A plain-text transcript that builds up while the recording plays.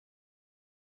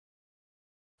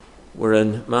We're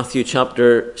in Matthew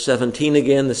chapter 17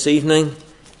 again this evening.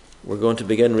 We're going to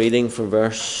begin reading from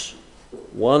verse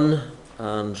 1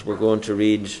 and we're going to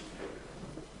read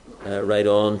right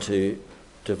on to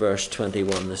verse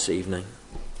 21 this evening.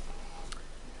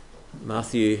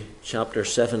 Matthew chapter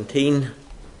 17,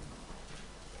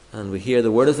 and we hear the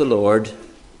word of the Lord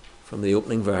from the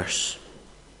opening verse.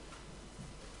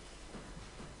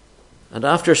 And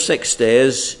after 6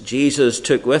 days, Jesus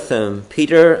took with him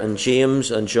Peter and James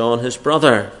and John his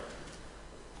brother,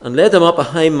 and led them up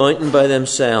a high mountain by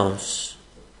themselves.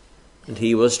 And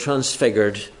he was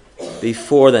transfigured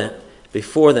before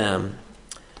them,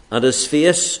 and his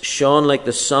face shone like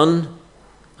the sun,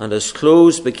 and his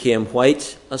clothes became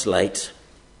white as light.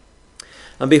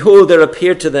 And behold, there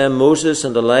appeared to them Moses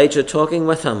and Elijah talking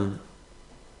with him.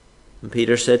 And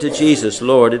Peter said to Jesus,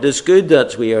 Lord, it is good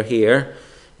that we are here.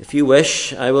 If you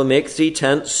wish, I will make 3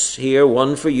 tents here,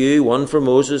 one for you, one for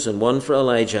Moses, and one for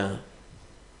Elijah.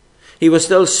 He was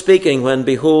still speaking when,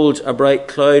 behold, a bright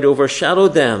cloud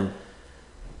overshadowed them,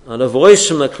 and a voice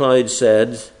from the cloud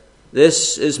said,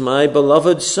 This is my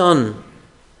beloved Son,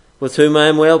 with whom I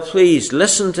am well pleased.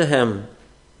 Listen to him.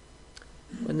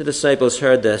 When the disciples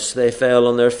heard this, they fell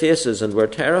on their faces and were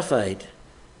terrified.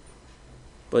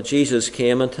 But Jesus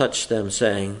came and touched them,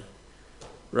 saying,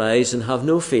 Rise and have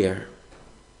no fear.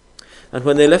 And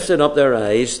when they lifted up their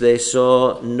eyes, they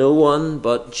saw no one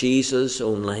but Jesus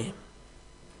only.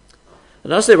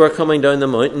 And as they were coming down the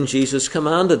mountain, Jesus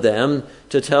commanded them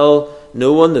to tell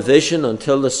no one the vision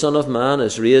until the Son of Man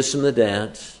is raised from the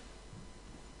dead.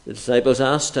 The disciples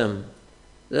asked him,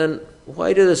 Then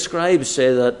why do the scribes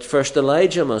say that first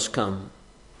Elijah must come?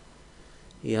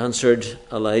 He answered,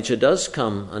 Elijah does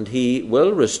come, and he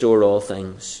will restore all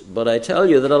things. But I tell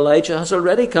you that Elijah has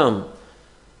already come.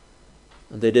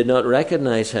 And they did not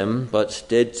recognize him, but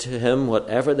did to him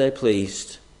whatever they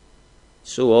pleased.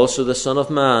 So also the Son of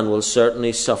Man will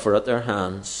certainly suffer at their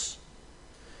hands.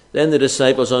 Then the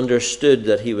disciples understood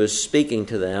that he was speaking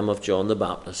to them of John the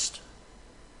Baptist.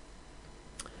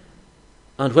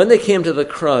 And when they came to the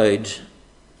crowd,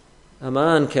 a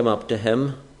man came up to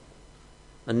him,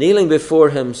 and kneeling before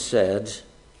him said,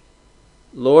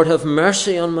 Lord, have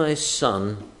mercy on my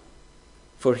son,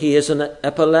 for he is an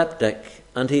epileptic,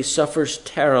 and he suffers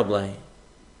terribly.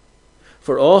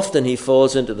 For often he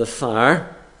falls into the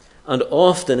fire, and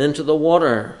often into the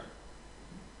water.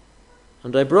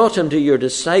 And I brought him to your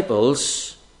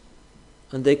disciples,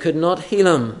 and they could not heal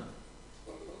him.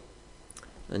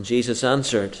 And Jesus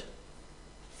answered,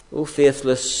 O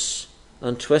faithless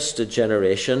and twisted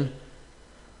generation,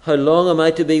 how long am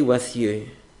I to be with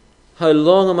you? How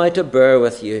long am I to bear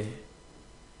with you?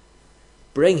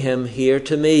 Bring him here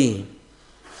to me.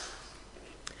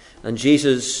 And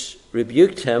Jesus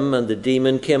rebuked him, and the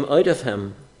demon came out of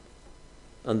him,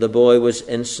 and the boy was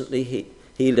instantly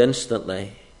healed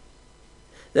instantly.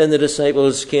 Then the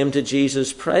disciples came to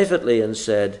Jesus privately and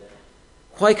said,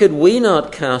 Why could we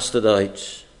not cast it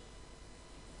out?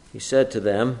 He said to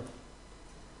them,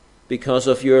 Because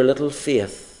of your little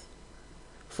faith.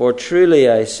 For truly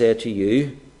I say to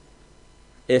you,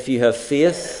 if you have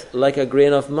faith like a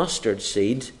grain of mustard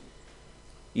seed,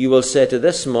 you will say to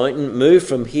this mountain, Move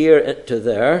from here to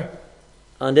there,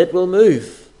 and it will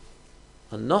move,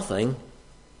 and nothing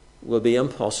will be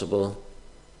impossible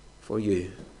for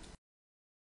you.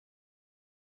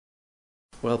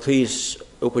 Well, please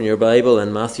open your Bible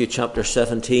in Matthew chapter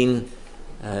 17.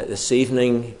 This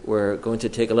evening we're going to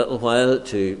take a little while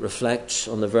to reflect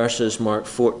on the verses marked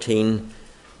 14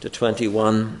 to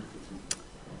 21.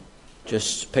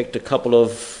 Just picked a couple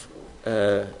of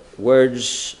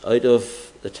words out of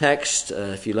the text,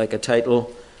 if you like a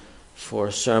title for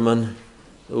a sermon,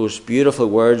 those beautiful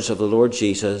words of the Lord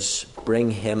Jesus, bring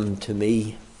him to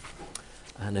me.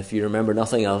 And if you remember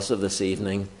nothing else of this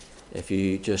evening, if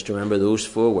you just remember those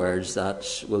 4 words,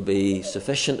 that will be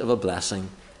sufficient of a blessing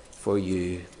for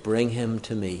you. Bring him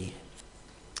to me.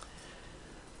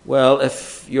 Well,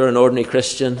 if you're an ordinary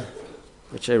Christian,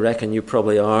 which I reckon you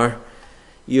probably are,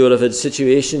 you will have had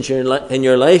situations in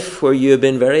your life where you have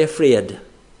been very afraid.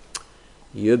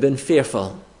 You have been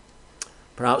fearful,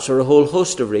 perhaps for a whole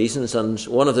host of reasons, and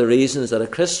one of the reasons that a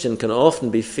Christian can often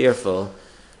be fearful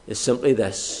is simply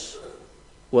this: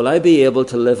 will I be able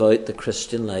to live out the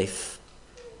Christian life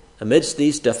amidst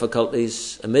these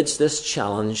difficulties, amidst this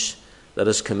challenge that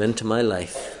has come into my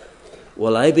life?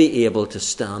 Will I be able to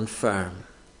stand firm?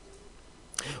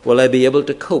 Will I be able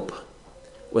to cope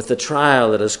with the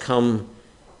trial that has come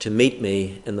to meet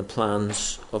me in the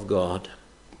plans of God?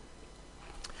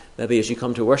 Maybe as you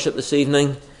come to worship this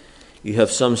evening, you have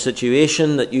some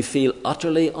situation that you feel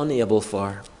utterly unable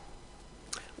for.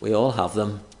 We all have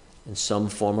them. in some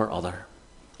form or other.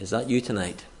 Is that you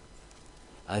tonight?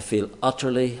 I feel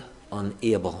utterly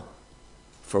unable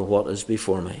for what is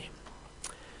before me.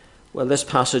 Well, this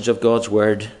passage of God's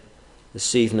Word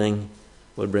this evening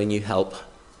will bring you help.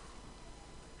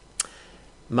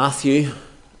 Matthew,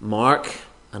 Mark,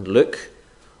 and Luke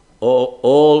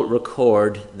all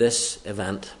record this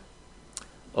event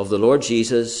of the Lord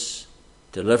Jesus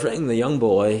delivering the young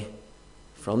boy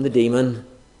from the demon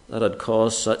that had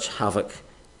caused such havoc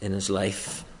in his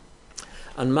life.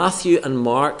 And Matthew and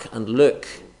Mark and Luke,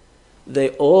 they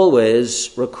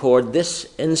always record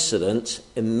this incident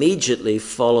immediately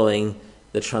following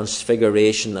the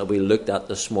transfiguration that we looked at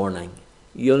this morning.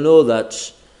 You'll know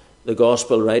that the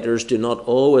gospel writers do not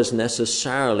always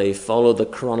necessarily follow the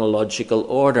chronological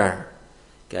order.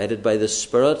 Guided by the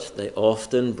Spirit, they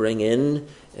often bring in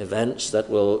events that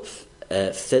will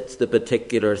fit the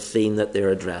particular theme that they're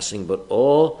addressing. But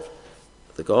all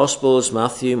the Gospels,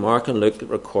 Matthew, Mark, and Luke,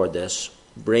 record this,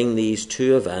 bring these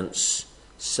two events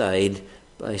side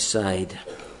by side.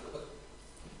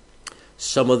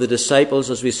 Some of the disciples,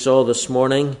 as we saw this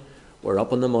morning, were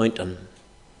up on the mountain.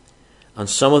 And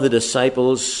some of the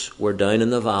disciples were down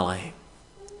in the valley.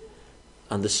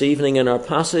 And this evening in our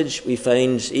passage, we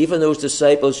find even those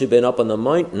disciples who've been up on the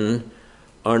mountain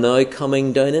are now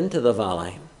coming down into the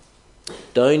valley,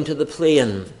 down to the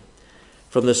plain,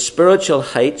 from the spiritual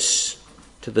heights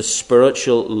to the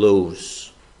spiritual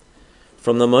lows,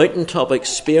 from the mountaintop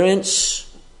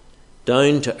experience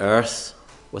down to earth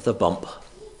with a bump.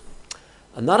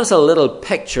 And that is a little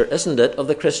picture, isn't it, of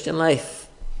the Christian life.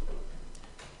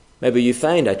 Maybe you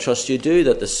find, I trust you do,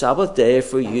 that the Sabbath day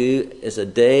for you is a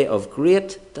day of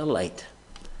great delight,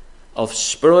 of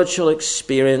spiritual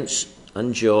experience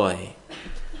and joy.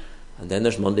 And then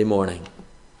there's Monday morning.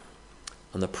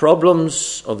 And the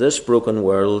problems of this broken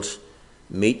world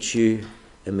meet you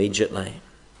immediately.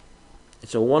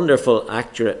 It's a wonderful,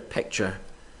 accurate picture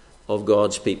of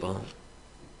God's people.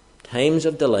 Times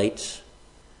of delight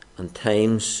and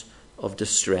times of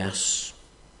distress.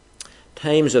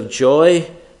 Times of joy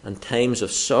and times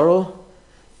of sorrow.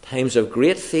 Times of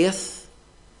great faith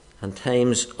and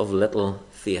times of little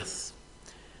faith.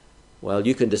 Well,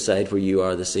 you can decide where you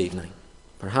are this evening.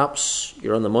 Perhaps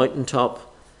you're on the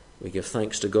mountaintop. We give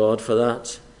thanks to God for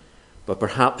that. But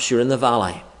perhaps you're in the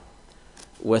valley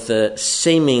with a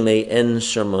seemingly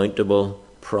insurmountable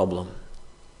problem.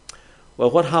 Well,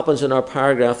 what happens in our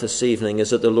paragraph this evening is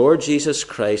that the Lord Jesus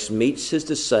Christ meets his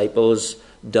disciples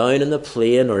down in the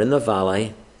plain or in the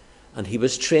valley, and he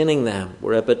was training them.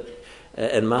 We're up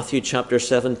in Matthew chapter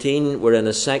 17. We're in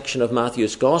a section of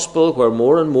Matthew's Gospel where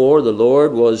more and more the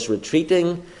Lord was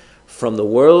retreating from the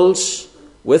world's,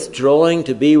 withdrawing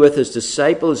to be with his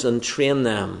disciples and train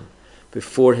them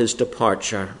before his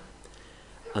departure.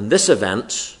 And this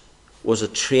event was a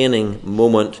training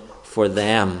moment for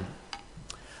them.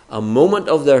 A moment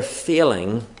of their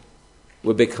failing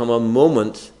would become a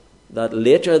moment that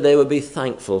later they would be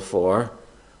thankful for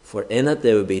in it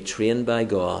they would be trained by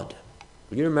God.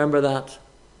 Will you remember that?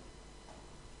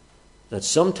 That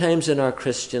sometimes in our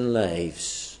Christian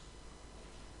lives,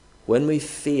 when we've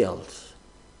failed,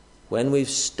 when we've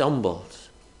stumbled,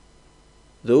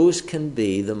 those can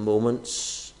be the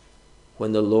moments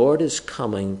when the Lord is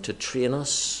coming to train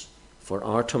us for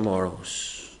our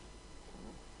tomorrows.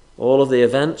 All of the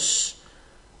events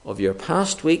of your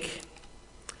past week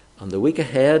and the week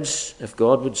ahead, if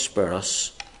God would spare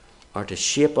us, are to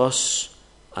shape us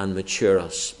and mature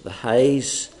us, the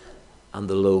highs and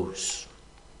the lows.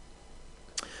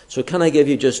 So can I give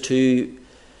you just two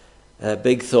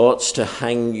big thoughts to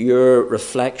hang your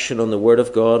reflection on the Word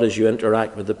of God as you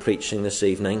interact with the preaching this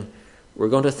evening? We're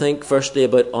going to think firstly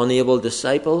about unable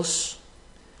disciples,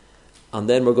 and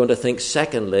then we're going to think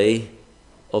secondly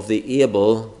of the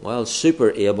able,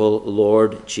 super able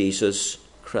Lord Jesus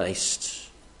Christ.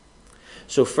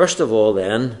 So first of all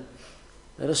then,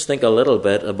 let us think a little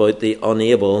bit about the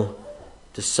unable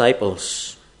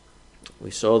disciples. We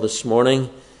saw this morning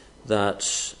that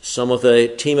some of the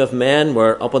team of men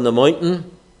were up on the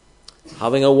mountain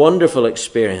having a wonderful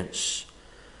experience.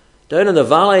 Down in the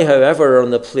valley, however, on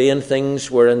the plain,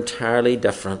 things were entirely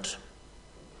different.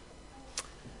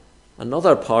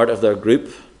 Another part of their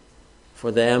group,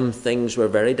 for them, things were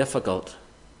very difficult.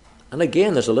 And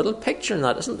again, there's a little picture in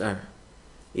that, isn't there?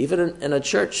 Even in a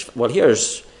church. Well,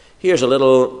 here's a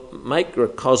little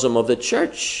microcosm of the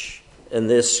church in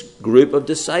this group of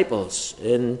disciples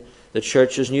in the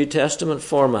church's New Testament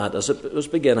format as it was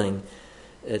beginning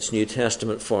its New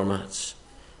Testament formats.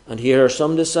 And here are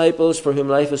some disciples for whom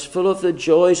life is full of the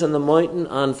joys on the mountain,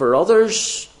 and for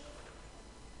others,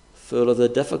 full of the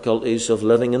difficulties of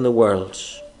living in the world.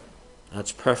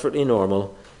 That's perfectly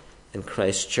normal in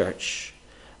Christ's church.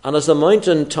 And as the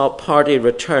mountaintop party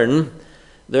return,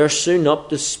 they're soon up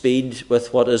to speed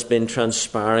with what has been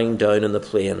transpiring down in the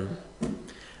plain.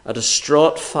 A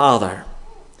distraught father.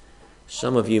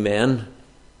 Some of you men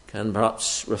can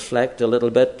perhaps reflect a little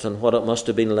bit on what it must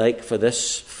have been like for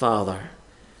this father.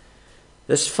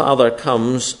 This father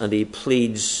comes and he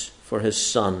pleads for his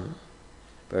son.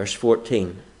 Verse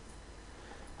 14.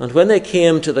 And when they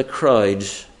came to the crowd,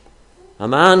 a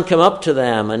man came up to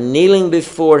them and kneeling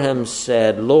before him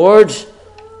said, Lord,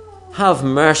 have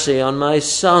mercy on my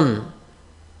son,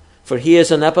 for he is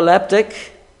an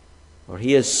epileptic, or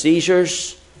he has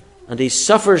seizures, and he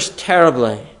suffers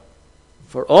terribly,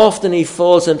 for often he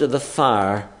falls into the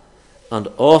fire and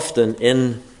often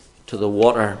into the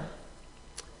water.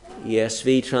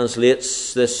 ESV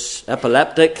translates this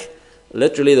epileptic.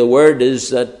 Literally the word is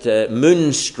that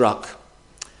moonstruck.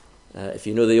 If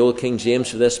you know the Old King James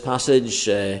for this passage,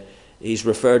 he's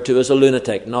referred to as a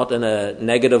lunatic, not in a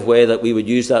negative way that we would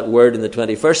use that word in the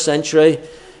 21st century,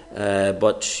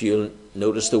 but you'll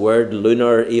notice the word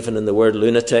lunar even in the word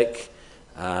lunatic,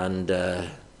 and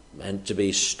meant to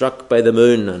be struck by the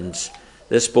moon. And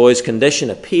this boy's condition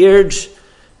appeared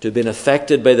to have been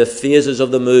affected by the phases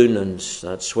of the moon, and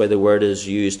that's why the word is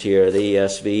used here. The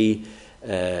ESV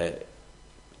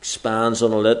expands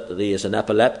on it that he is an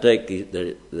epileptic.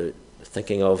 They're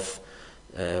thinking of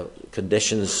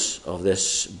conditions of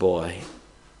this boy.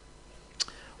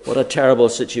 What a terrible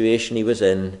situation he was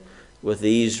in with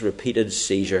these repeated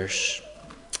seizures.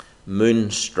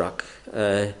 Moonstruck.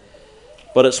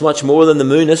 But it's much more than the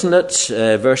moon, isn't it?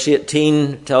 Verse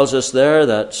 18 tells us there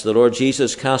that the Lord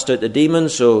Jesus cast out the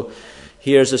demons. So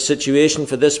here's a situation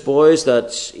for this boy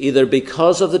that either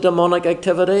because of the demonic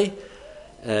activity,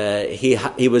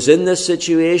 he was in this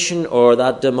situation, or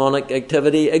that demonic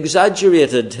activity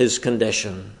exaggerated his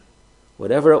condition.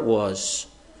 Whatever it was,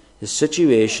 his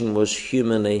situation was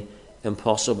humanly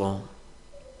impossible.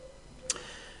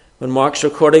 When Mark's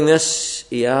recording this,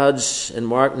 he adds in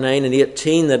Mark 9 and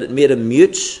 18 that it made him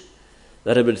mute,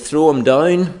 that it would throw him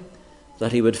down,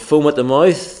 that he would foam at the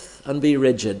mouth and be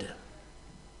rigid.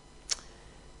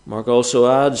 Mark also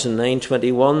adds in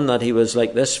 9:21 that he was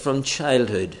like this from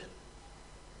childhood.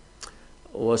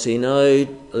 Was he now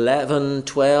 11,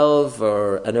 12,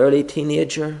 or an early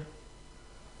teenager?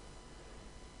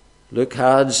 Luke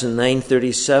adds in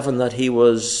 9:37 that he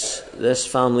was this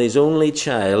family's only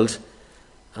child,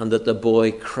 and that the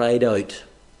boy cried out.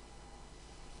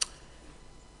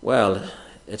 Well,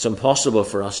 it's impossible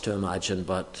for us to imagine,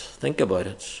 but think about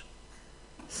it.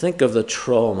 Think of the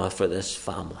trauma for this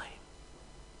family.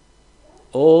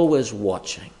 Always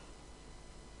watching.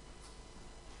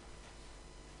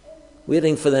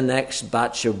 Waiting for the next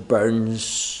batch of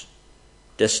burns,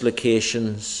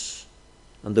 dislocations,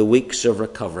 and the weeks of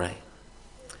recovery.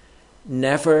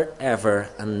 Never ever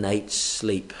a night's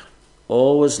sleep.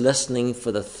 Always listening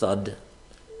for the thud.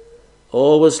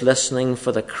 Always listening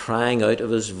for the crying out of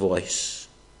his voice.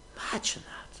 Imagine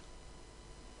that.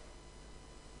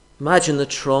 Imagine the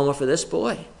trauma for this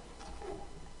boy.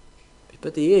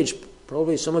 But the age,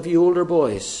 probably some of you older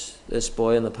boys, this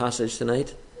boy in the passage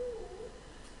tonight.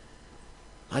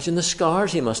 Imagine the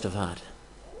scars he must have had.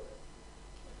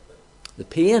 The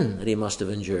pain that he must have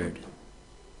endured.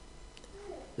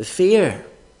 The fear.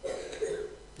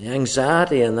 The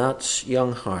anxiety in that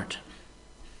young heart.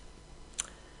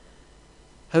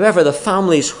 However, the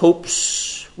family's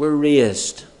hopes were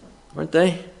raised, weren't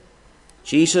they?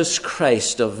 Jesus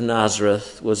Christ of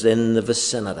Nazareth was in the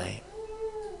vicinity.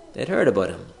 They'd heard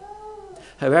about him.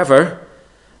 However,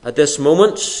 at this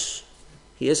moment,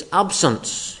 he is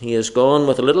absent. He has gone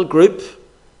with a little group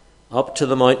up to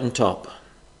the mountaintop.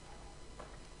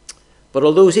 But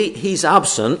although he's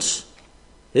absent,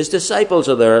 his disciples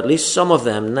are there, at least some of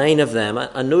them, 9 of them,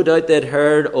 and no doubt they'd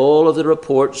heard all of the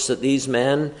reports that these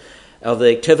men, of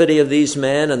the activity of these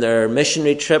men and their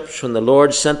missionary trips when the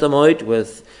Lord sent them out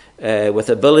with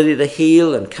ability to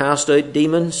heal and cast out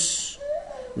demons.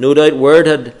 No doubt word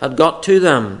had got to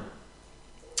them.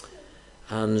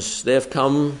 And they've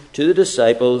come to the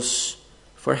disciples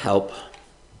for help.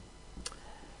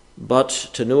 But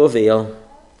to no avail.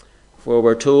 For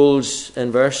we're told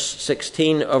in verse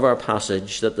 16 of our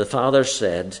passage that the Father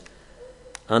said,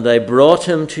 "And I brought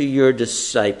him to your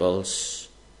disciples,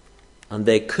 and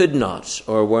they could not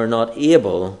or were not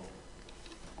able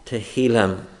to heal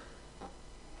him."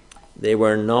 They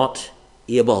were not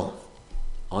able,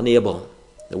 unable.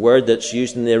 The word that's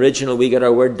used in the original, we get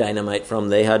our word dynamite from.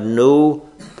 They had no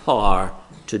power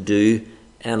to do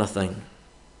anything.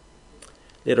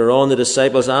 Later on, the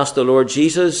disciples asked the Lord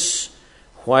Jesus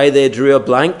why they drew a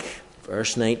blank.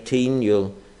 Verse 19,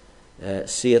 you'll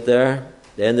see it there.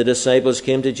 Then the disciples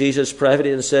came to Jesus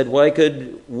privately and said, why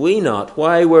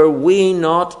were we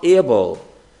not able?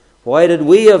 Why did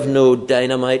we have no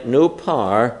dynamite, no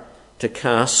power to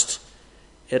cast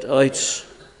it out?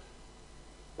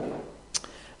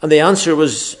 And the answer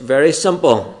was very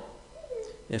simple.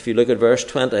 If you look at verse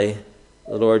 20,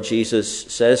 the Lord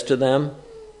Jesus says to them,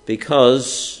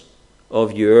 because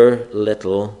of your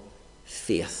little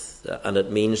faith. And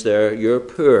it means there, your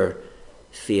poor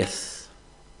faith.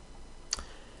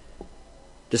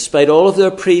 Despite all of their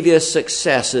previous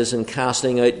successes in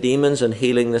casting out demons and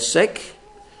healing the sick,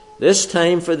 this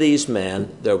time for these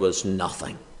men, there was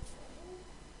nothing.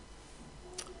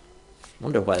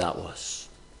 Wonder why that was.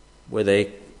 Were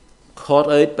they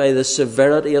caught out by the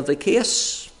severity of the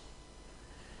case?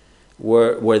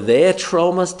 Were they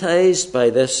traumatized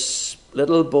by this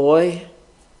little boy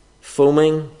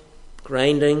foaming,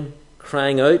 grinding,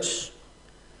 crying out?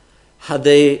 Had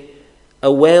they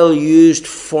a well-used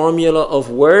formula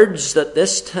of words that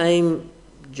this time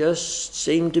just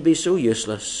seemed to be so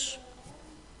useless?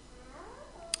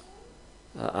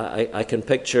 I can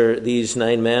picture these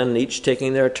 9 men each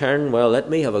taking their turn. Well, let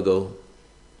me have a go.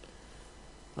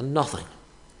 And nothing.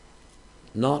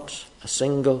 Not a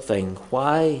single thing.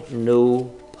 Why no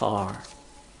power?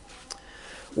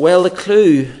 Well, the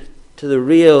clue to the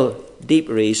real deep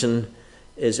reason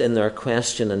is in their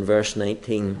question in verse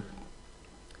 19.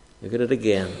 Look at it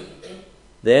again.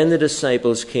 Then the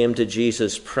disciples came to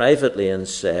Jesus privately and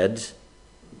said,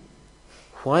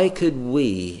 why could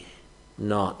we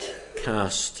not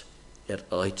cast it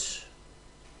out?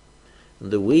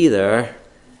 And the we there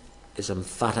is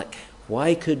emphatic.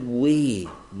 Why could we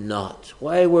not?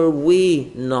 Why were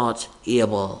we not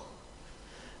able?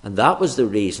 And that was the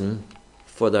reason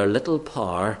for their little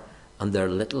power and their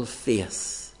little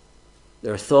faith.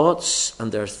 Their thoughts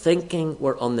and their thinking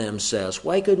were on themselves.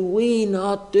 Why could we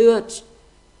not do it?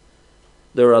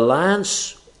 Their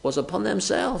reliance was upon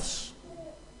themselves.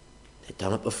 They'd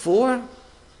done it before.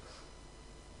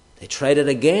 They tried it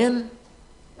again.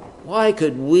 Why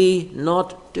could we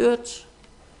not do it?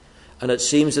 And it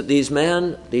seems that these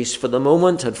men, at least for the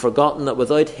moment, had forgotten that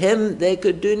without him they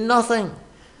could do nothing.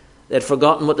 They'd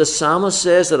forgotten what the psalmist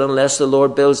says, that unless the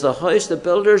Lord builds the house, the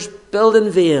builders build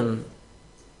in vain.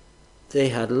 They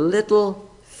had little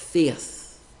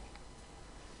faith.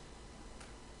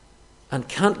 And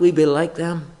can't we be like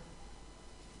them?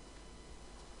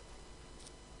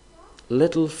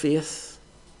 Little faith.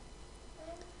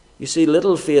 You see,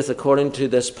 little faith, according to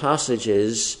this passage,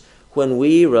 is when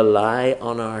we rely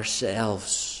on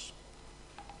ourselves.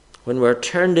 When we're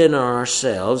turned in on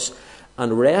ourselves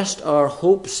and rest our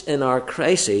hopes in our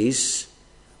crises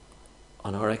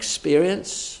on our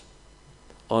experience,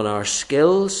 on our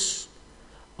skills,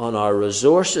 on our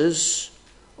resources,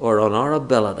 or on our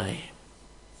ability.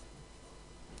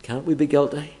 Can't we be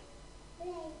guilty?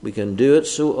 We can do it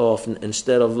so often.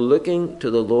 Instead of looking to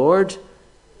the Lord,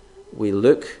 we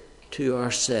look to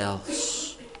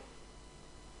ourselves.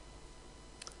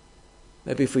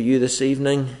 Maybe for you this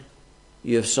evening,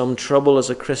 you have some trouble as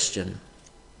a Christian.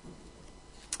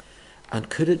 And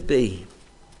could it be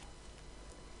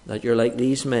that you're like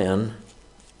these men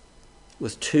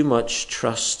with too much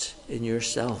trust in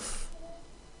yourself?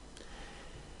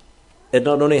 It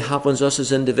not only happens to us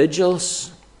as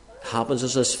individuals, it happens to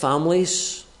us as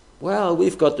families. Well,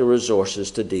 we've got the resources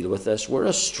to deal with this. We're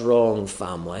a strong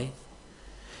family.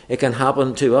 It can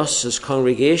happen to us as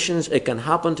congregations. It can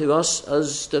happen to us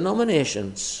as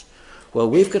denominations. Well,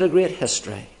 we've got a great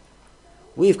history.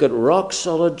 We've got rock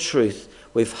solid truth.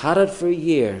 We've had it for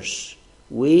years.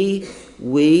 We.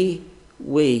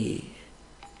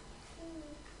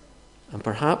 And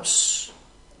perhaps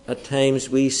at times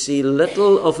we see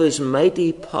little of his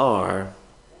mighty power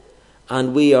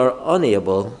and we are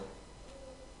unable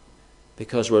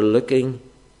because we're looking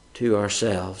to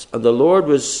ourselves. And the Lord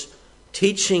was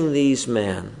teaching these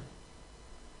men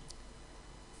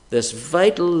this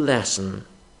vital lesson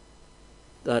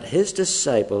that his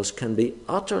disciples can be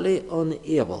utterly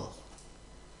unable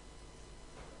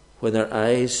when their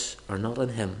eyes are not on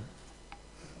him.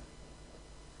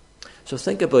 So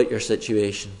think about your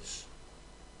situations.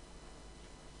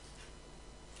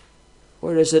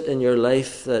 Where is it in your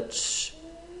life that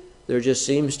there just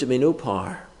seems to be no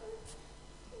power?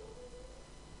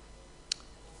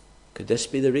 Could this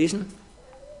be the reason?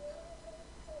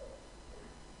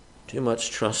 Too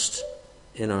much trust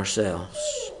in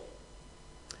ourselves.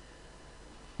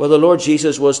 Well, the Lord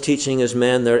Jesus was teaching his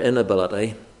men their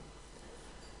inability.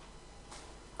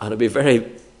 And it'd be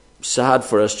very sad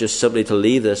for us just simply to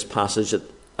leave this passage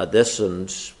at this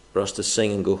and for us to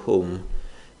sing and go home.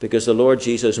 Because the Lord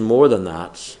Jesus, more than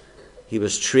that, he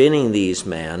was training these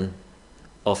men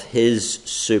of his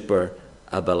super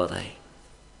ability.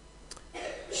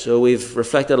 So we've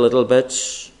reflected a little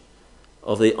bit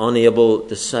of the unable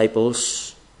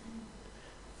disciples,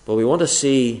 but we want to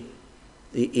see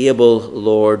the able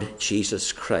Lord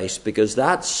Jesus Christ, because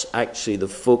that's actually the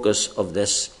focus of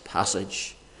this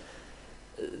passage.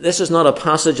 This is not a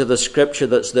passage of the scripture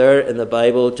that's there in the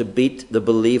Bible to beat the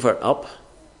believer up,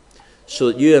 so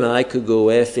that you and I could go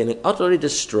away feeling utterly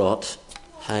distraught.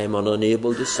 I'm an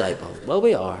unable disciple. Well,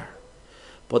 we are.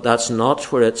 But that's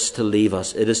not where it's to leave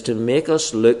us. It is to make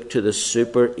us look to the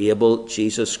super able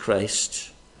Jesus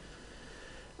Christ.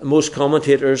 Most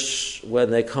commentators, when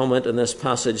they comment on this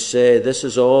passage, say this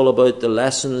is all about the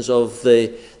lessons of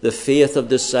the faith of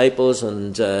disciples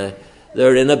and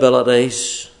their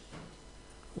inabilities.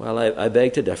 Well, I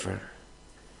beg to differ.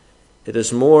 It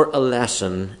is more a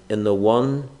lesson in the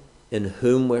one in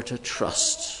whom we're to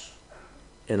trust,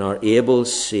 in our able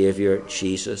Saviour,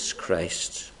 Jesus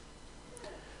Christ.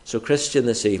 So, Christian,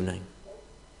 this evening,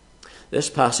 this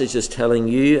passage is telling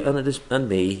you and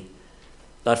me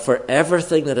that for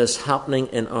everything that is happening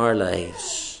in our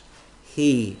lives,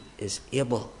 he is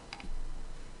able.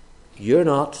 You're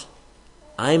not,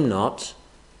 I'm not,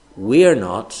 we're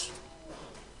not,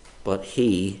 but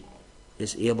he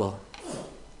is able.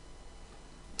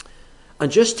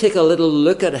 And just take a little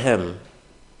look at him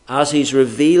as he's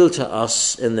revealed to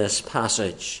us in this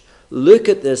passage. Look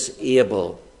at this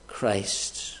able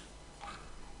Christ.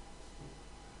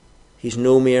 He's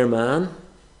no mere man.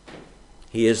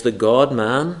 He is the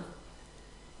God-man.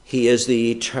 He is the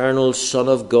eternal Son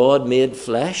of God made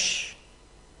flesh.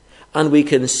 And we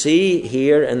can see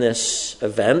here in this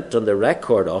event, and the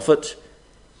record of it,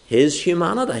 his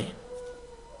humanity.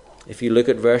 If you look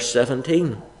at verse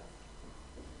 17,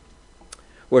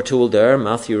 we're told there,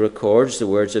 Matthew records the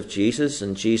words of Jesus,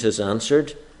 and Jesus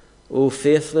answered, O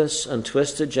faithless and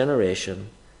twisted generation,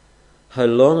 how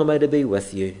long am I to be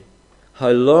with you?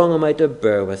 How long am I to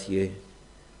bear with you?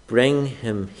 Bring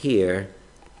him here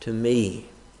to me.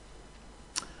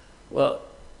 Well,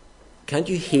 can't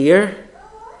you hear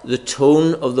the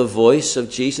tone of the voice of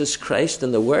Jesus Christ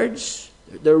in the words?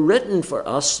 They're written for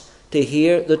us to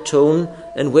hear the tone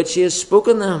in which he has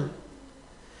spoken them.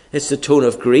 It's the tone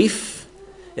of grief.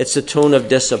 It's the tone of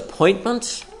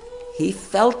disappointment. He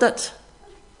felt it.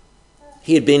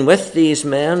 He had been with these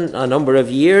men a number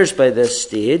of years by this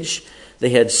stage. They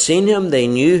had seen him. They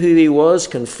knew who he was,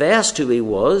 confessed who he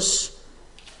was.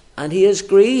 And he is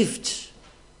grieved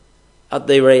at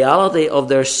the reality of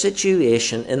their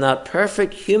situation. In that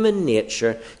perfect human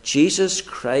nature, Jesus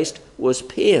Christ was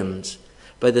pained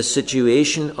by the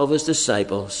situation of his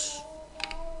disciples.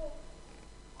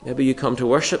 Maybe you come to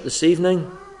worship this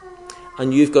evening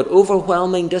and you've got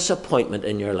overwhelming disappointment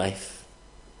in your life.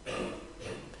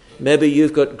 Maybe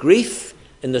you've got grief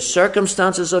in the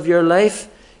circumstances of your life.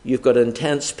 You've got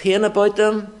intense pain about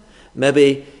them.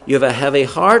 Maybe you have a heavy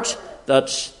heart that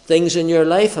things in your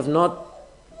life have not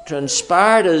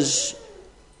transpired as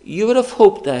you would have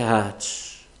hoped they had.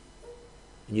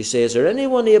 And you say, is there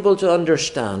anyone able to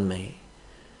understand me?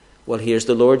 Well, here's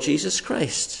the Lord Jesus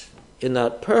Christ in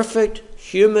that perfect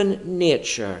human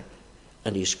nature.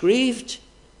 And he's grieved,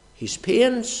 he's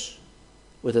pained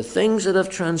with the things that have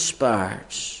transpired.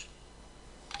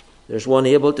 There's one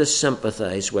able to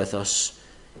sympathize with us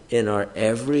in our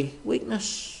every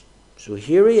weakness. So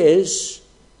here he is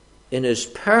in his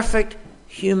perfect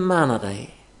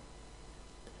humanity.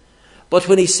 But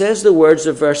when he says the words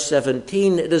of verse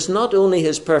 17, it is not only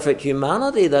his perfect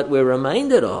humanity that we're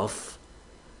reminded of,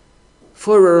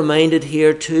 for we're reminded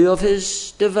here too of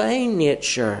his divine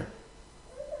nature.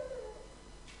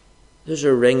 There's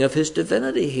a ring of his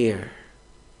divinity here.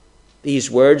 These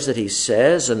words that he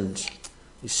says, and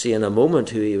you see in a moment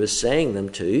who he was saying them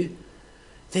to,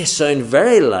 they sound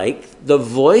very like the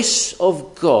voice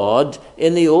of God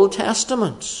in the Old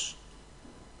Testament.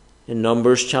 In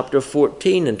Numbers chapter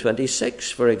 14 and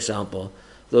 26, for example,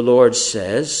 the Lord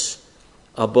says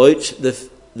about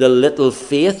the little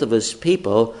faith of his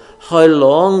people, how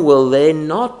long will they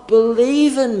not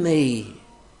believe in me?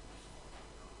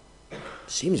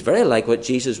 Seems very like what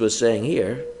Jesus was saying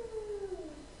here.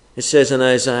 It says in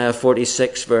Isaiah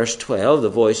 46 verse 12, the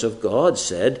voice of God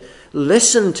said,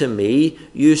 listen to me,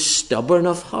 you stubborn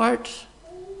of heart.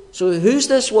 So who's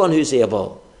this one who's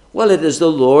able? Well, it is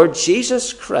the Lord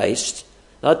Jesus Christ,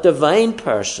 that divine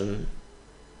person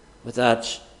with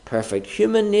that perfect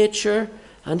human nature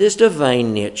and his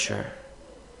divine nature.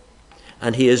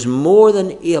 And he is more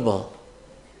than able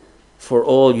for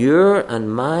all your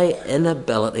and my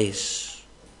inabilities.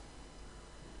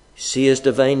 See his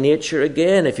divine nature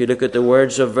again if you look at the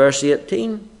words of verse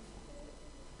 18.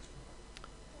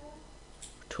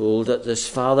 Told that this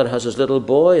father has his little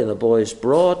boy, and the boy's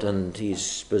brought, and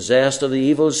he's possessed of the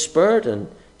evil spirit, and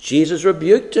Jesus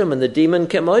rebuked him, and the demon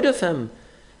came out of him,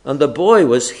 and the boy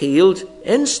was healed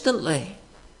instantly.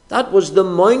 That was the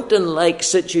mountain-like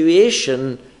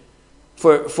situation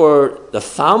for the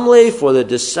family, for the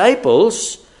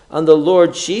disciples, and the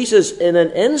Lord Jesus in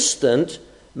an instant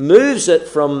moves it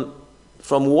from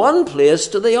one place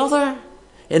to the other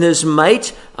in his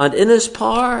might and in his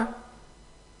power.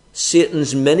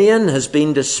 Satan's minion has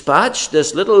been dispatched.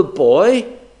 This little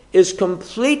boy is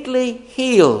completely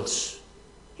healed.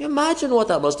 You imagine what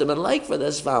that must have been like for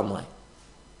this family.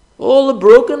 All the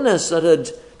brokenness that had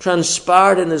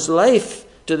transpired in his life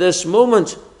to this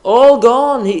moment, all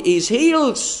gone. He's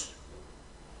healed.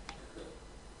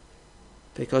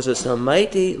 Because it's the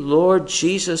mighty Lord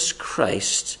Jesus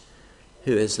Christ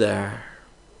who is there.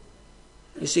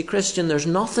 You see, Christian, there's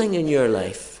nothing in your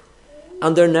life,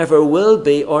 and there never will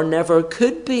be or never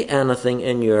could be anything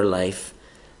in your life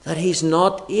that he's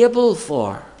not able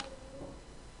for.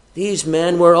 These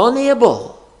men were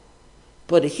unable,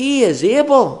 but he is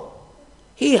able.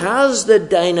 He has the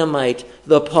dynamite,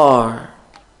 the power.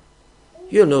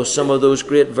 You know some of those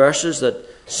great verses that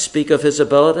speak of his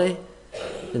ability.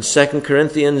 In 2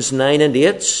 Corinthians 9 and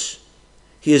 8,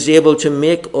 he is able to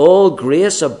make all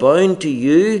grace abound to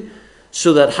you,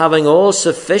 so that having all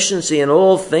sufficiency in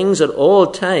all things at all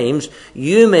times,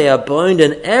 you may abound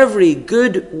in every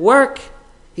good work.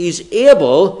 He's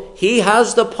able, he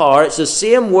has the power. It's the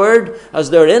same word as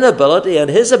their inability and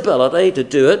his ability to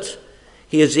do it.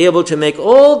 He is able to make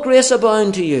all grace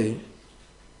abound to you.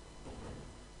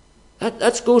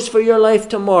 That goes for your life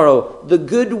tomorrow. The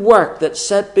good work that's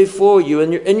set before you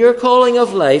in your calling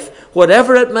of life,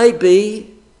 whatever it might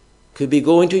be, could be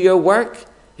going to your work.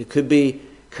 It could be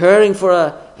caring for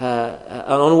an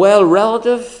unwell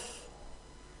relative.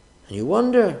 And you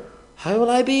wonder, how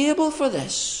will I be able for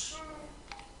this?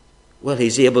 Well,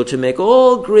 he's able to make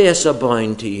all grace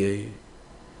abound to you.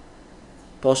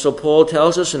 Apostle Paul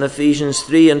tells us in Ephesians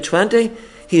 3 and 20,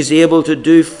 he's able to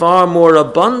do far more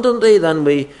abundantly than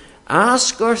we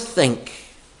ask or think.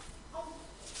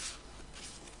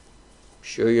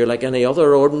 Sure, you're like any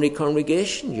other ordinary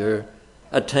congregation. You're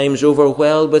at times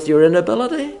overwhelmed with your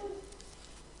inability.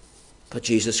 But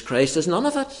Jesus Christ is none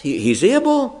of it. He's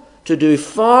able to do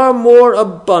far more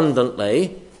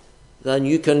abundantly than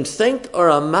you can think or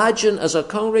imagine as a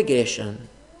congregation.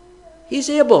 He's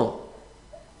able.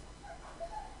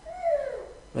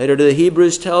 Writer to the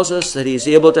Hebrews tells us that he's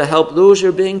able to help those who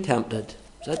are being tempted.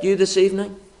 Is that you this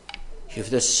evening? You have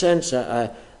this sense, I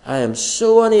am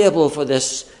so unable for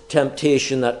this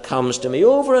temptation that comes to me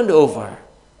over and over.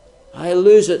 I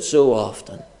lose it so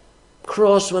often.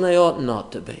 Cross when I ought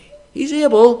not to be. He's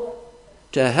able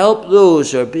to help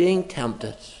those who are being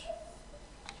tempted.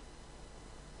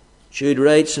 Jude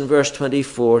writes in verse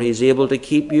 24, he's able to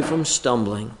keep you from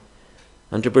stumbling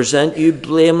and to present you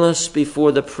blameless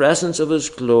before the presence of his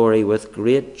glory with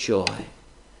great joy.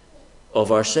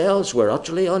 Of ourselves, we're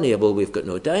utterly unable. We've got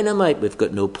no dynamite. We've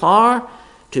got no power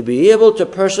to be able to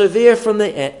persevere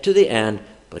to the end.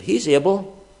 But he's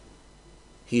able.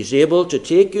 He's able to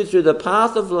take you through the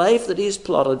path of life that he's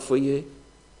plotted for you.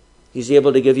 He's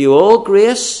able to give you all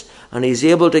grace, and he's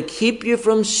able to keep you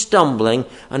from stumbling,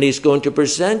 and he's going to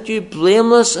present you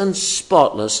blameless and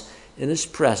spotless in his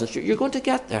presence. You're going to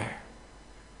get there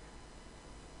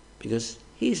because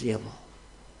he's able.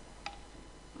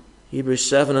 Hebrews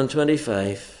 7 and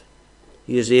 25,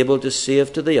 he is able to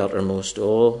save to the uttermost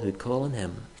all who call on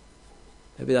him.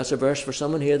 Maybe that's a verse for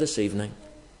someone here this evening.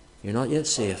 You're not yet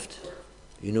saved.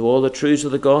 You know all the truths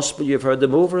of the gospel. You've heard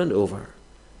them over and over.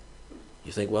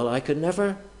 You think, well, I could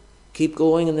never keep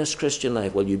going in this Christian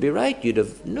life. Well, you'd be right. You'd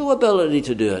have no ability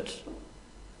to do it.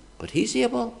 But he's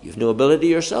able. You've no ability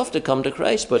yourself to come to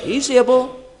Christ, but he's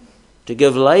able to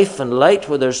give life and light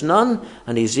where there's none,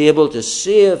 and he's able to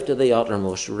save to the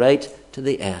uttermost, right to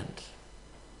the end.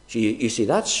 So you see,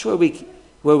 that's where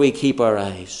we keep our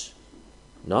eyes.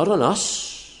 Not on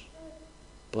us,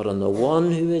 but on the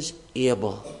one who is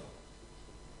able.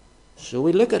 So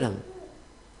we look at him.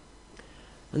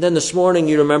 And then this morning,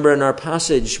 you remember in our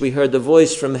passage, we heard the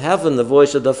voice from heaven, the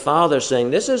voice of the Father saying,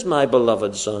 "This is my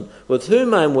beloved Son, with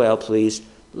whom I am well pleased.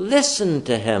 Listen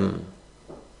to him."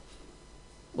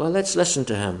 Well, let's listen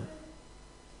to him.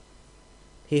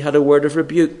 He had a word of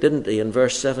rebuke, didn't he, in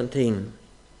verse 17?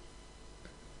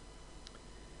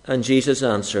 And Jesus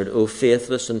answered, "O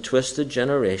faithless and twisted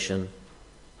generation,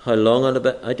 how long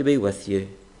am I to be with you?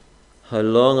 How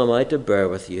long am I to bear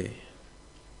with you?"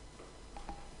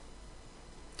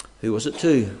 Who was it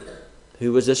to?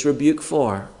 Who was this rebuke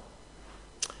for?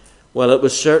 Well, it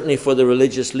was certainly for the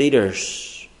religious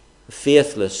leaders, the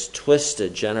faithless,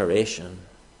 twisted generation.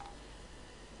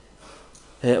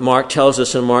 Mark tells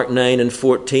us in Mark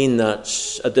 9:14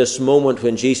 that at this moment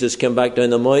when Jesus came back down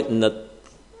the mountain that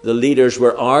the leaders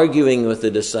were arguing with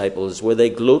the disciples. Were they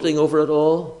gloating over it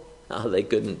all? No, they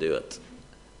couldn't do it.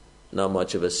 Not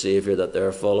much of a Saviour that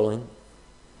they're following.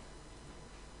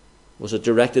 Was it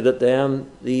directed at them,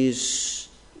 these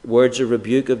words of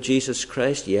rebuke of Jesus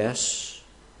Christ? Yes.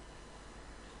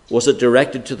 Was it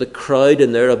directed to the crowd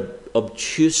in their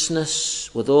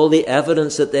obtuseness, with all the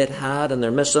evidence that they'd had and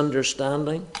their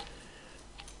misunderstanding?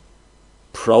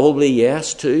 Probably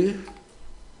yes, too.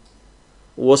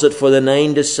 Was it for the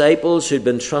 9 disciples who'd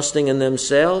been trusting in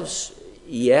themselves?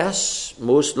 Yes,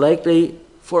 most likely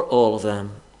for all of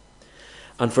them.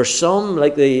 And for some,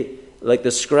 like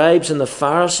the scribes and the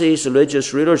Pharisees, the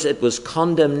religious rulers, it was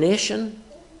condemnation.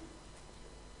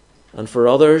 And for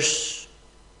others,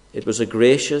 it was a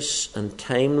gracious and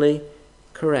timely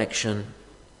correction.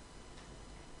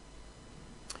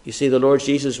 You see, the Lord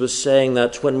Jesus was saying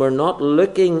that when we're not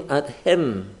looking at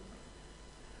Him,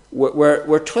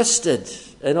 we're twisted.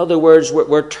 In other words,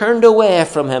 we're turned away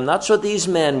from Him. That's what these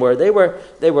men were. They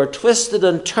were twisted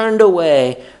and turned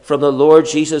away from the Lord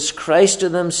Jesus Christ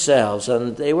in themselves,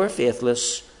 and they were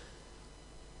faithless.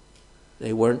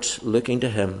 They weren't looking to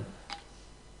Him.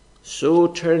 So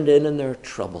turned in their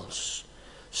troubles,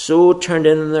 so turned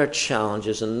in their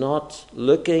challenges, and not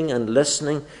looking and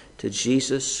listening to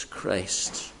Jesus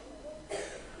Christ.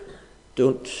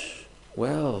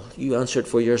 Well, you answered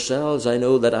for yourselves. I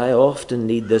know that I often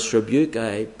need this rebuke.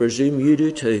 I presume you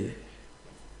do too.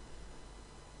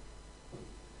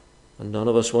 And none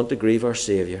of us want to grieve our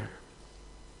Saviour.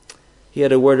 He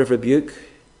had a word of rebuke,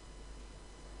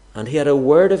 and He had a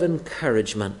word of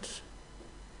encouragement.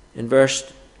 In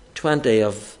verse 20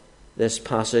 of this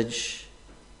passage,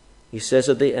 He says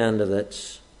at the end of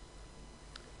it,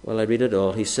 well, I read it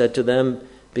all. He said to them,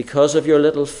 "Because of your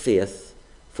little faith,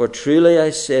 for truly I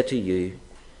say to you,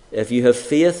 if you have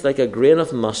faith like a grain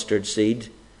of mustard seed,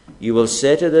 you will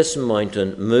say to this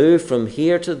mountain, 'Move from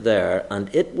here to there,' and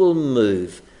it will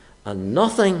move, and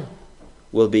nothing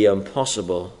will be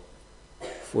impossible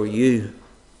for you."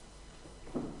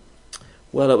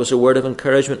 Well, it was a word of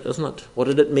encouragement, isn't it? What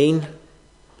did it mean?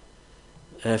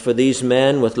 For these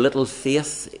men with little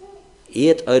faith,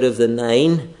 8 out of the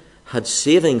 9 had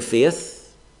saving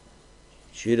faith.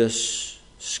 Judas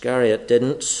Iscariot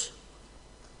didn't.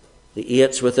 The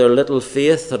 8s with their little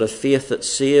faith had a faith that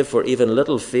saved, for even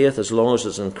little faith, as long as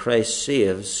it's in Christ,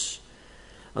 saves.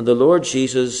 And the Lord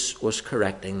Jesus was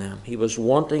correcting them. He was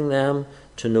wanting them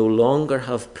to no longer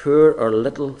have poor or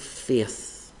little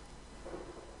faith.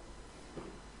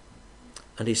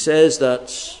 And He says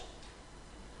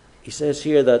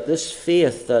here that this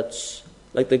faith that's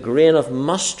like the grain of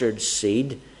mustard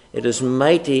seed, it is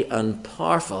mighty and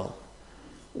powerful.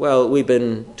 Well, we've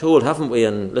been told, haven't we,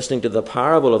 in listening to the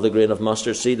parable of the grain of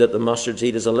mustard seed, that the mustard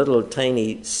seed is a little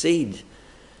tiny seed.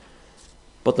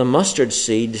 But the mustard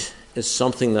seed is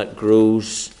something that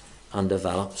grows and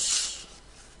develops.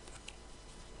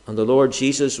 And the Lord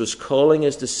Jesus was calling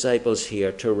His disciples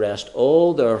here to rest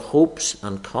all their hopes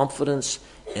and confidence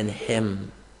in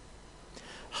Him.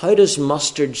 How does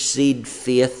mustard seed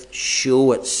faith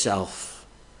show itself?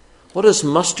 What does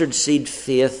mustard seed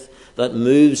faith that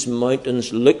moves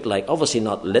mountains look like? Obviously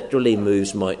not literally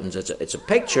moves mountains. It's a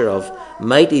picture of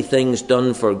mighty things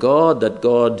done for God that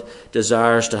God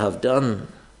desires to have done.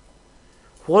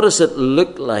 What does it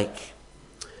look like?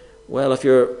 Well, if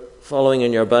you're following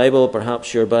in your Bible,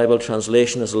 perhaps your Bible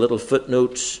translation has a little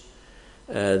footnote.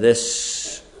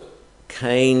 This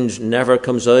kind never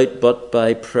comes out but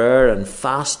by prayer and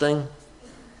fasting.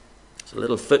 It's a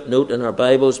little footnote in our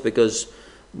Bibles because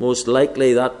most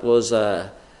likely that was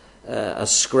a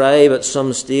scribe at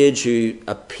some stage who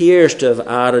appears to have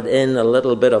added in a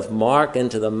little bit of Mark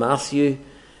into the Matthew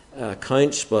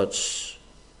accounts, but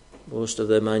most of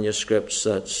the manuscripts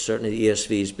that certainly the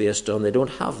ESV is based on, they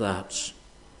don't have that.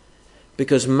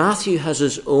 Because Matthew has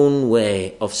his own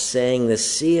way of saying the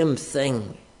same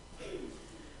thing.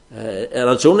 And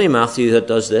it's only Matthew that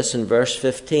does this in verse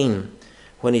 15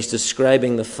 when he's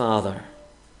describing the Father.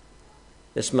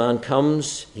 This man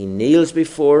comes, he kneels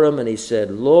before Him, and he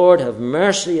said, "Lord, have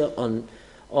mercy on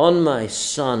my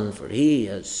son, for he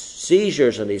has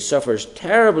seizures and he suffers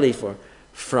terribly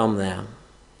from them."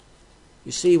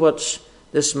 You see what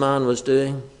this man was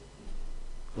doing?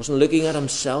 He wasn't looking at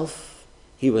himself.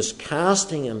 He was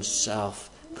casting himself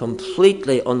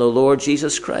completely on the Lord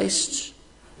Jesus Christ.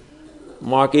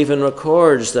 Mark even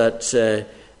records that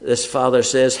this father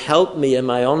says, help me in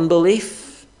my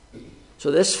unbelief. So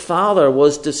this father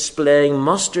was displaying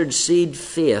mustard seed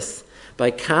faith by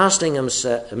casting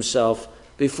himself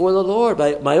before the Lord.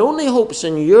 My only hope's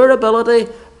in your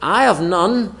ability. I have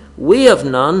none, we have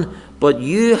none, but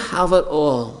you have it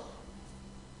all.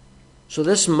 So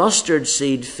this mustard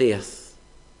seed faith,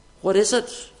 what is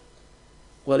it?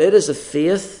 Well, it is a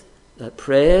faith that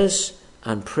prays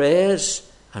and prays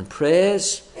and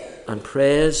prays and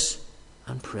prays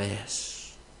and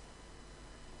prays.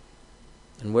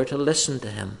 And we're to listen to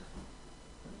him.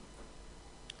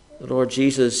 The Lord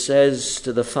Jesus says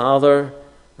to the Father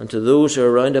and to those who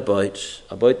are round about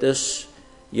this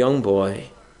young boy,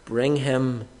 bring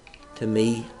him to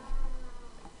me.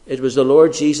 It was the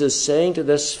Lord Jesus saying to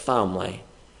this family,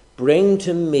 bring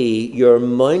to me your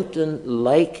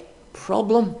mountain-like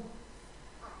problem.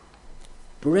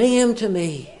 Bring him to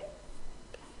me.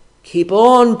 Keep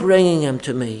on bringing him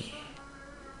to me.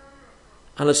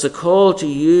 And it's the call to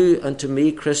you and to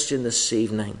me, Christian, this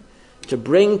evening, to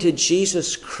bring to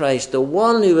Jesus Christ, the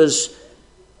one who is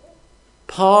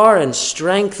power and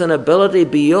strength and ability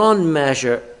beyond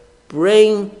measure.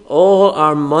 Bring all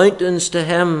our mountains to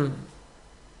him.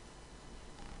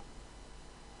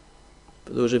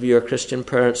 For those of you who are Christian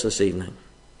parents this evening,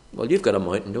 well, you've got a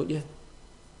mountain, don't you?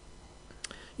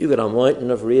 You've got a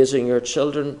mountain of raising your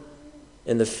children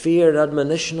in the fear and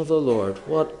admonition of the Lord.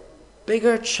 What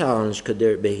bigger challenge could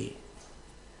there be?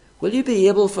 Will you be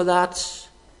able for that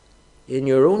in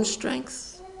your own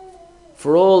strength?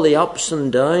 For all the ups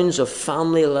and downs of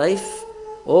family life,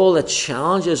 all the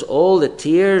challenges, all the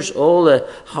tears, all the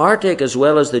heartache as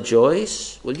well as the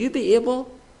joys? Will you be able?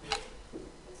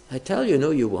 I tell you,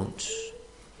 no, you won't.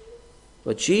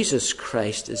 But Jesus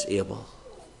Christ is able.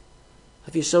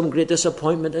 Have you some great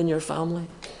disappointment in your family?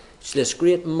 It's this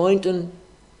great mountain.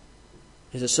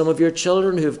 Is it some of your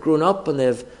children who have grown up and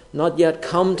they've not yet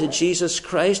come to Jesus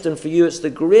Christ? And for you it's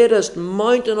the greatest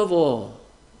mountain of all.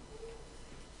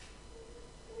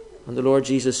 And the Lord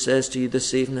Jesus says to you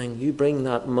this evening, you bring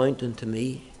that mountain to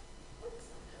me.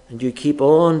 And you keep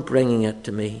on bringing it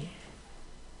to me.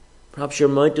 Perhaps your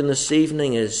mountain this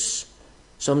evening is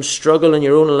some struggle in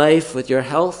your own life with your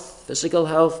health, physical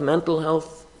health, mental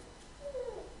health.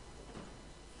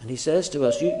 And he says to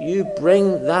us, you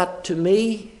bring that to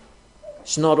me.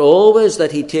 It's not always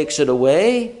that he takes it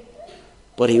away,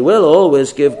 but he will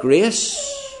always give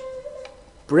grace.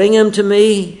 Bring him to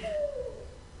me.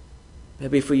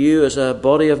 Maybe for you as a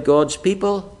body of God's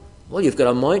people, well, you've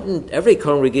got a mountain. Every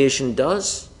congregation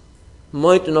does.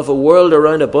 Mountain of a world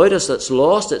around about us that's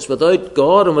lost. It's without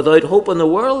God and without hope in the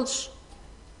worlds.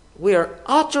 We are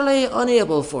utterly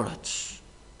unable for it.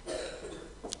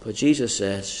 But Jesus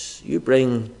says, you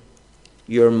bring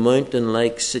your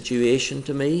mountain-like situation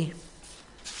to me,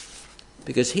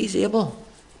 because he's able.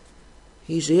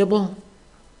 He's able.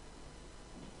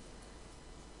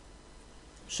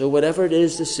 So whatever it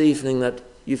is this evening that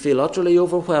you feel utterly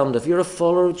overwhelmed, if you're a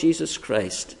follower of Jesus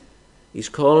Christ, he's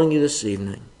calling you this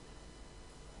evening.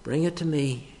 Bring it to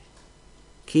me.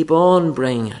 Keep on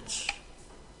bringing it.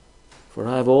 For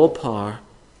I have all power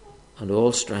and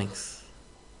all strength.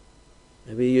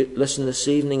 Maybe you listen this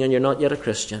evening and you're not yet a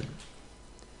Christian.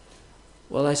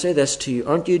 Well, I say this to you.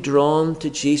 Aren't you drawn to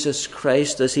Jesus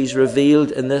Christ as he's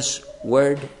revealed in this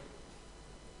word?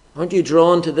 Aren't you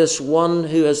drawn to this one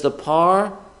who has the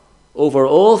power over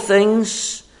all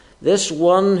things? This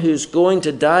one who's going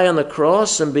to die on the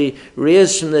cross and be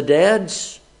raised from the dead?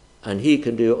 And he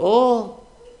can do all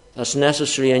that's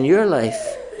necessary in your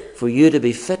life for you to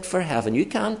be fit for heaven. You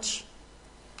can't,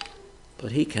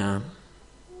 but he can.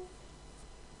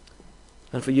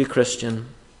 And for you, Christian,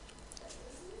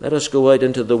 let us go out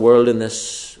into the world in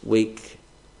this week,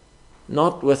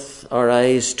 not with our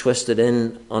eyes twisted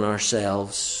in on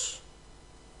ourselves,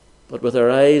 but with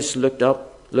our eyes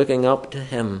looking up to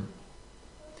him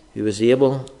who is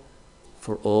able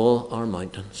for all our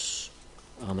mountains.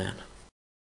 Amen.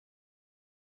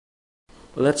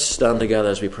 Well, let's stand together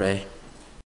as we pray.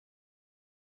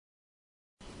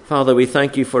 Father, we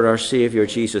thank you for our Saviour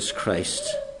Jesus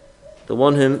Christ, the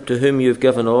one to whom you've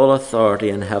given all authority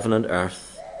in heaven and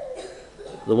earth,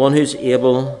 the one who's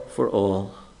able for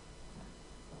all.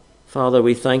 Father,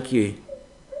 we thank you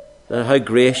that how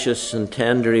gracious and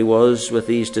tender he was with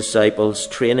these disciples,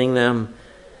 training them,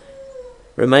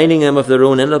 reminding them of their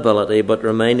own inability, but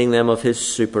reminding them of his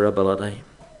super ability.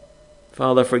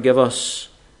 Father, forgive us.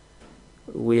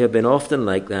 We have been often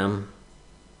like them.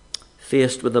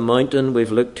 Faced with the mountain,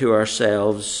 we've looked to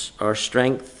ourselves, our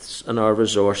strengths and our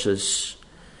resources,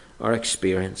 our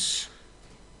experience.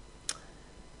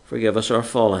 Forgive us our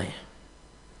folly.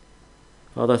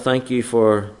 Father, thank you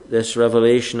for this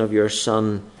revelation of your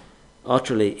Son,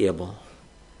 utterly able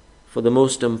for the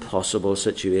most impossible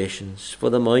situations, for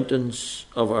the mountains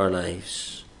of our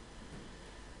lives.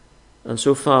 And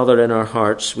so, Father, in our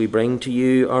hearts we bring to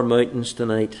you our mountains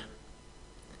tonight.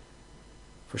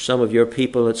 For some of your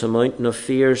people, it's a mountain of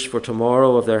fears for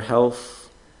tomorrow, of their health,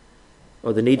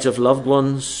 or the needs of loved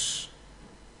ones,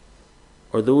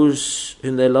 or those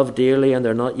whom they love dearly and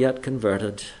they're not yet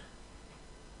converted.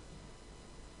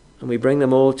 And we bring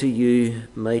them all to you,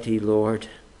 mighty Lord.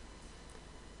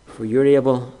 For you're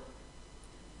able.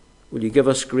 Will you give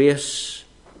us grace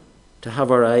to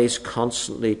have our eyes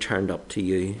constantly turned up to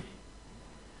you?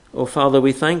 Oh, Father,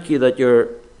 we thank you that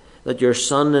your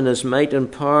Son in his might and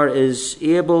power is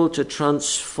able to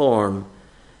transform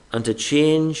and to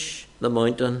change the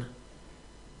mountain,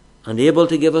 and able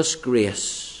to give us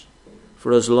grace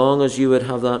for as long as you would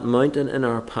have that mountain in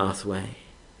our pathway.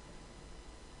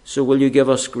 So will you give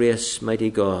us grace, mighty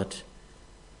God,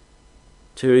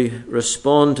 to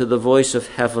respond to the voice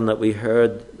of heaven that we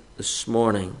heard this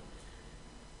morning.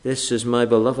 This is my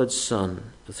beloved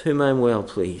Son, with whom I am well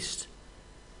pleased.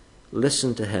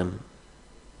 Listen to him.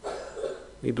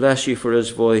 We bless you for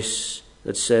his voice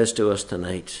that says to us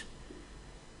tonight,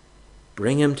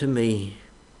 bring him to me.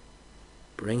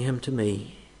 Bring him to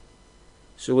me.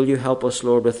 So will you help us,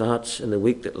 Lord, with that in the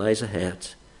week that lies ahead.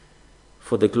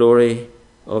 For the glory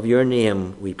of your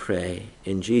name, we pray.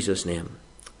 In Jesus' name,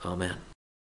 amen.